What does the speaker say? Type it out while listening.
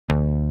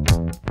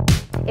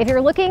If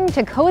you're looking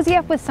to cozy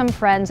up with some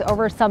friends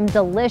over some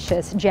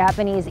delicious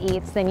Japanese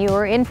eats, then you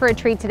are in for a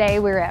treat today.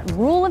 We're at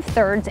Rule of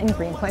Thirds in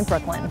Greenpoint,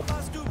 Brooklyn.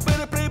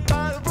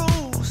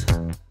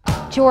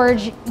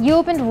 George, you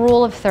opened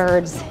Rule of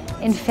Thirds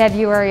in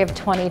February of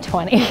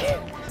 2020,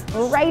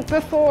 right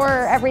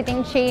before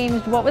everything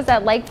changed. What was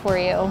that like for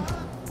you?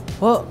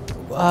 Well,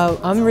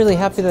 I'm really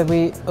happy that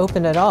we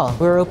opened at all.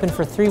 We were open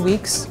for 3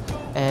 weeks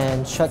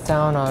and shut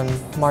down on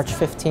March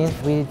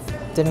 15th. We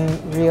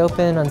didn't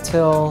reopen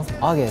until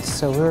August,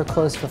 so we were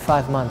closed for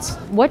 5 months.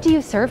 What do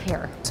you serve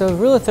here? So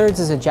Rule of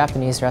Thirds is a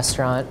Japanese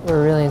restaurant.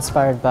 We're really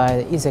inspired by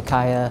the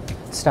izakaya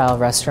style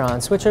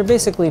restaurants, which are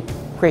basically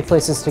great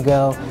places to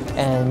go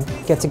and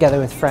get together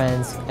with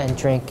friends and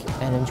drink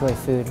and enjoy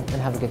food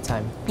and have a good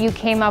time. You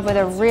came up with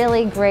a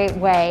really great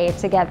way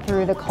to get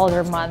through the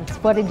colder months.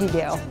 What did you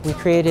do? We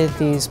created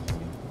these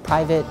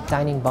private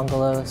dining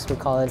bungalows. We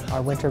call it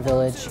our winter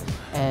village,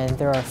 and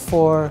there are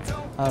 4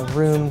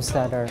 rooms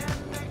that are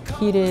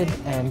heated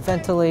and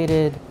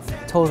ventilated,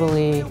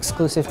 totally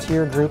exclusive to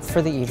your group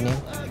for the evening.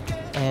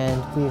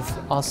 And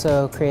we've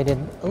also created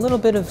a little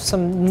bit of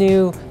some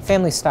new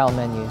family style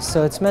menus.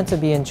 So it's meant to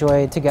be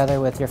enjoyed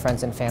together with your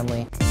friends and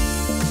family.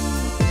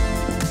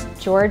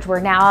 George, we're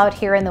now out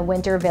here in the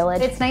winter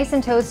village. It's nice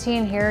and toasty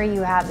in here.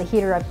 You have the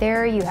heater up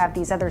there, you have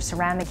these other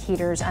ceramic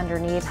heaters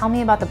underneath. Tell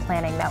me about the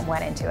planning that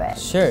went into it.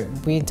 Sure,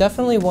 we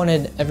definitely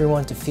wanted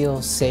everyone to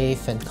feel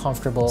safe and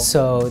comfortable.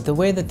 So the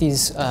way that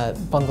these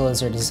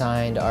bungalows are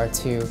designed are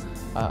to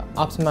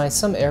optimize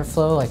some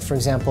airflow. Like for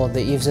example,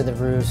 the eaves of the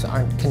roofs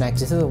aren't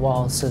connected to the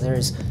walls, so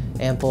there's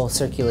ample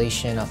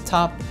circulation up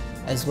top,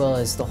 as well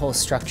as the whole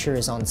structure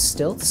is on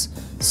stilts.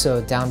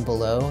 So down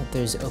below,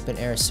 there's open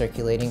air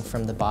circulating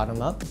from the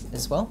bottom up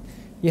as well.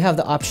 You have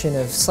the option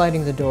of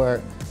sliding the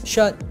door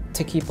shut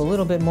to keep a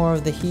little bit more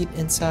of the heat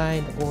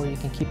inside, or you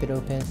can keep it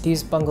open.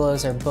 These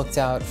bungalows are booked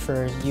out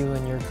for you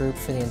and your group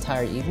for the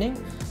entire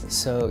evening.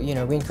 So, you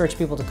know, we encourage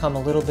people to come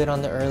a little bit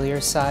on the earlier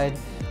side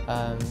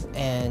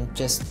and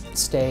just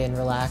stay and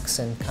relax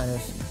and kind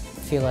of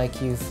feel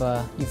like you've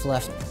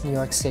left New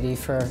York City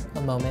for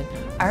a moment.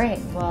 All right,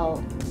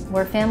 well,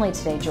 we're family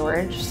today,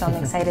 George, so I'm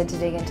excited to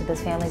dig into this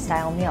family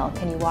style meal.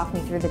 Can you walk me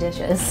through the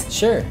dishes?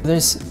 Sure.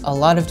 There's a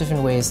lot of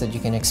different ways that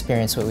you can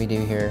experience what we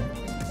do here,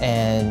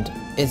 and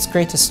it's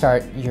great to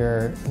start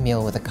your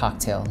meal with a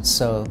cocktail.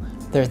 So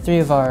there are 3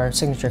 of our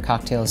signature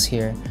cocktails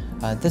here.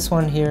 This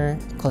one here,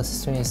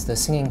 closest to me, is the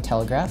Singing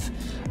Telegraph.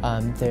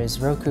 There's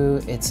Roku,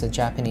 it's a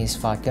Japanese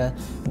vodka,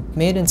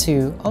 made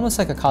into almost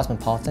like a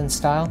cosmopolitan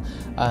style,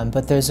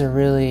 but there's a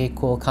really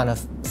cool kind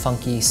of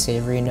funky,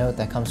 savory note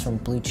that comes from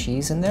blue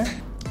cheese in there.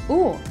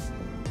 Ooh,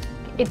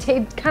 it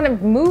kind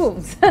of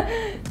moves.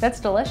 That's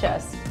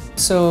delicious.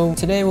 So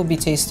today we'll be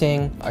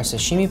tasting our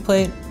sashimi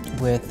plate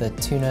with the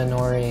tuna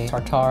nori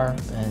tartare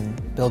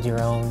and build your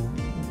own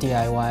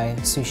DIY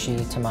sushi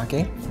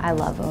tamake. I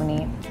love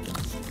uni.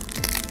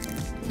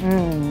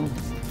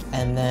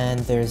 And then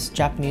there's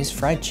Japanese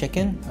fried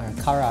chicken, or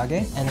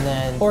karaage, and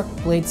then pork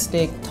blade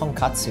steak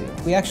tonkatsu.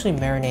 We actually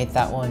marinate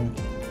that one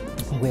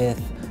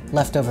with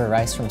leftover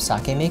rice from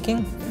sake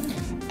making.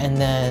 And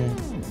then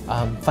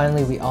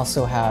finally we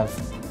also have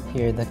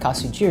here the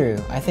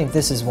kasujiru. I think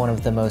this is one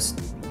of the most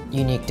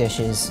unique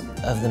dishes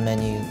of the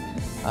menu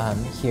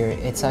here.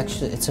 It's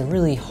a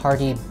really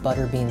hearty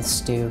butterbean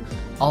stew,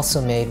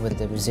 also made with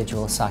the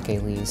residual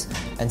sake leaves.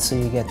 And so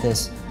you get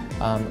this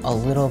a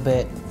little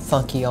bit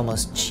funky,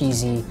 almost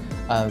cheesy,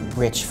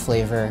 rich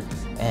flavor,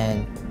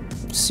 and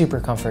super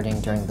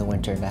comforting during the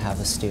winter to have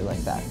a stew like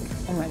that.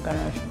 Oh my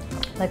goodness.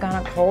 Like on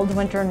a cold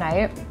winter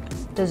night,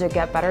 does it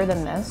get better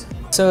than this?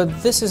 So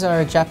this is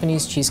our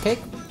Japanese cheesecake.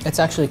 It's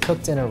actually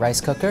cooked in a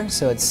rice cooker,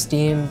 so it's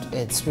steamed.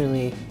 It's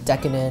really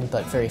decadent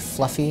but very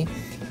fluffy,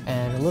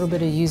 and a little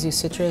bit of yuzu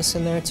citrus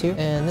in there too.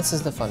 And this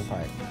is the fun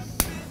part.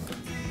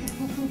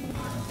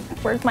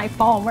 Where's my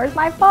phone? Where's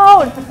my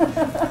phone?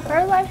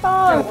 Where's my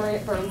phone? Don't worry,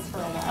 it burns for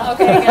a while.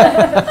 Okay,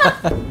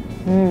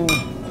 good.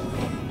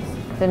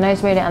 It's a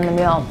nice way to end the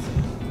meal.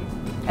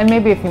 And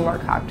maybe a few more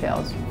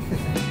cocktails.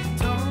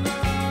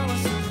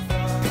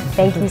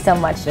 Thank you so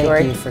much,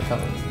 George. Thank you for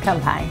coming.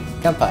 Kanpai.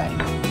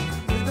 Kanpai.